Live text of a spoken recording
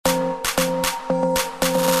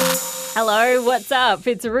Hello, what's up?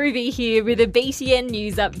 It's Ruby here with a BTN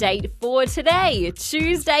news update for today,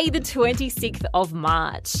 Tuesday the 26th of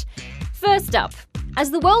March. First up,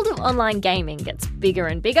 as the world of online gaming gets bigger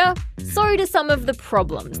and bigger, so do some of the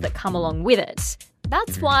problems that come along with it.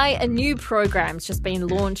 That's why a new program's just been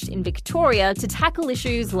launched in Victoria to tackle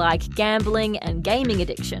issues like gambling and gaming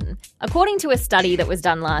addiction. According to a study that was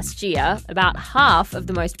done last year, about half of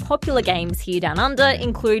the most popular games here down under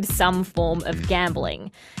include some form of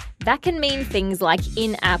gambling. That can mean things like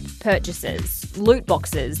in-app purchases, loot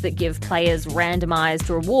boxes that give players randomised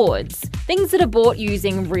rewards, things that are bought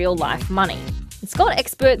using real-life money. It's got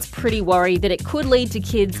experts pretty worried that it could lead to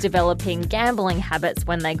kids developing gambling habits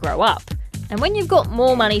when they grow up. And when you've got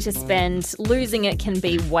more money to spend, losing it can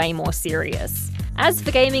be way more serious. As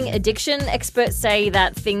for gaming addiction, experts say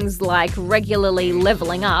that things like regularly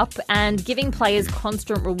levelling up and giving players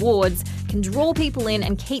constant rewards can draw people in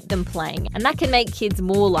and keep them playing, and that can make kids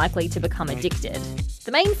more likely to become addicted.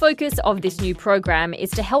 The main focus of this new program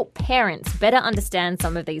is to help parents better understand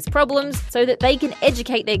some of these problems so that they can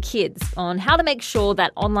educate their kids on how to make sure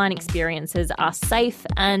that online experiences are safe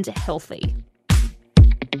and healthy.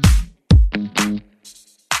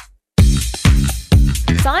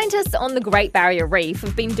 Scientists on the Great Barrier Reef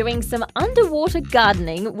have been doing some underwater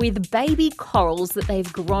gardening with baby corals that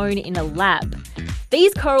they've grown in a lab.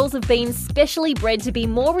 These corals have been specially bred to be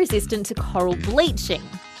more resistant to coral bleaching.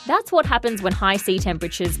 That's what happens when high sea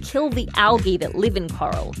temperatures kill the algae that live in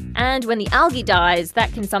coral. And when the algae dies,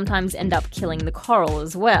 that can sometimes end up killing the coral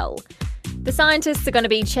as well. The scientists are going to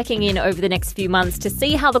be checking in over the next few months to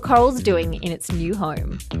see how the coral's doing in its new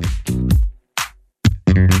home.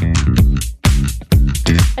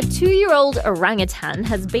 A 2-year-old orangutan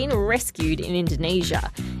has been rescued in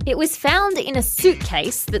Indonesia. It was found in a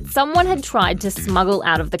suitcase that someone had tried to smuggle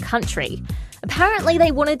out of the country. Apparently,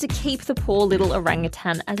 they wanted to keep the poor little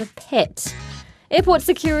orangutan as a pet. Airport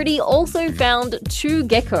security also found 2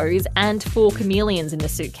 geckos and 4 chameleons in the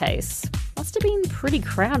suitcase. Must have been pretty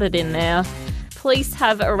crowded in there. Police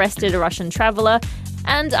have arrested a Russian traveller,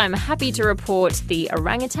 and I'm happy to report the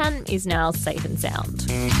orangutan is now safe and sound.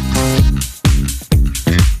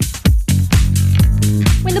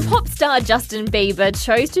 When the pop star Justin Bieber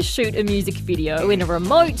chose to shoot a music video in a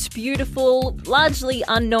remote, beautiful, largely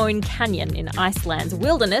unknown canyon in Iceland's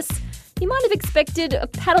wilderness, he might have expected a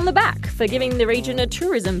pat on the back for giving the region a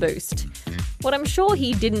tourism boost. What I'm sure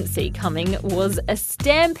he didn't see coming was a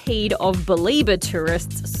stampede of Belieber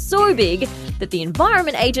tourists so big that the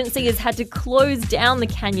Environment Agency has had to close down the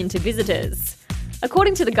canyon to visitors.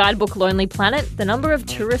 According to the guidebook Lonely Planet, the number of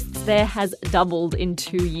tourists there has doubled in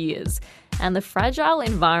 2 years. And the fragile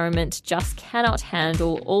environment just cannot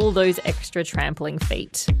handle all those extra trampling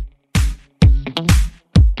feet.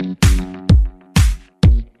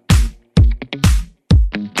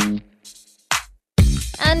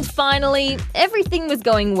 And finally, everything was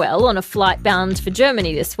going well on a flight bound for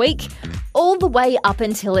Germany this week, all the way up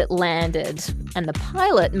until it landed. And the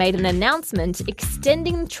pilot made an announcement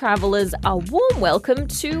extending travellers a warm welcome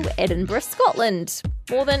to Edinburgh, Scotland,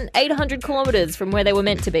 more than 800 kilometres from where they were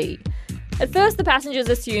meant to be. At first, the passengers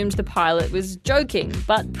assumed the pilot was joking,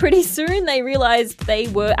 but pretty soon they realised they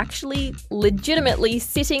were actually legitimately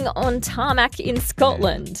sitting on tarmac in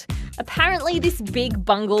Scotland. Apparently, this big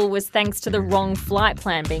bungle was thanks to the wrong flight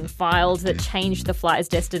plan being filed that changed the flight's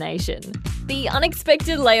destination. The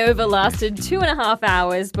unexpected layover lasted 2.5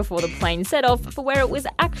 hours before the plane set off for where it was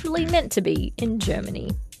actually meant to be, in Germany.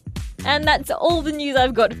 And that's all the news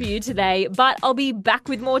I've got for you today, but I'll be back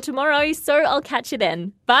with more tomorrow, so I'll catch you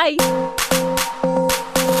then. Bye!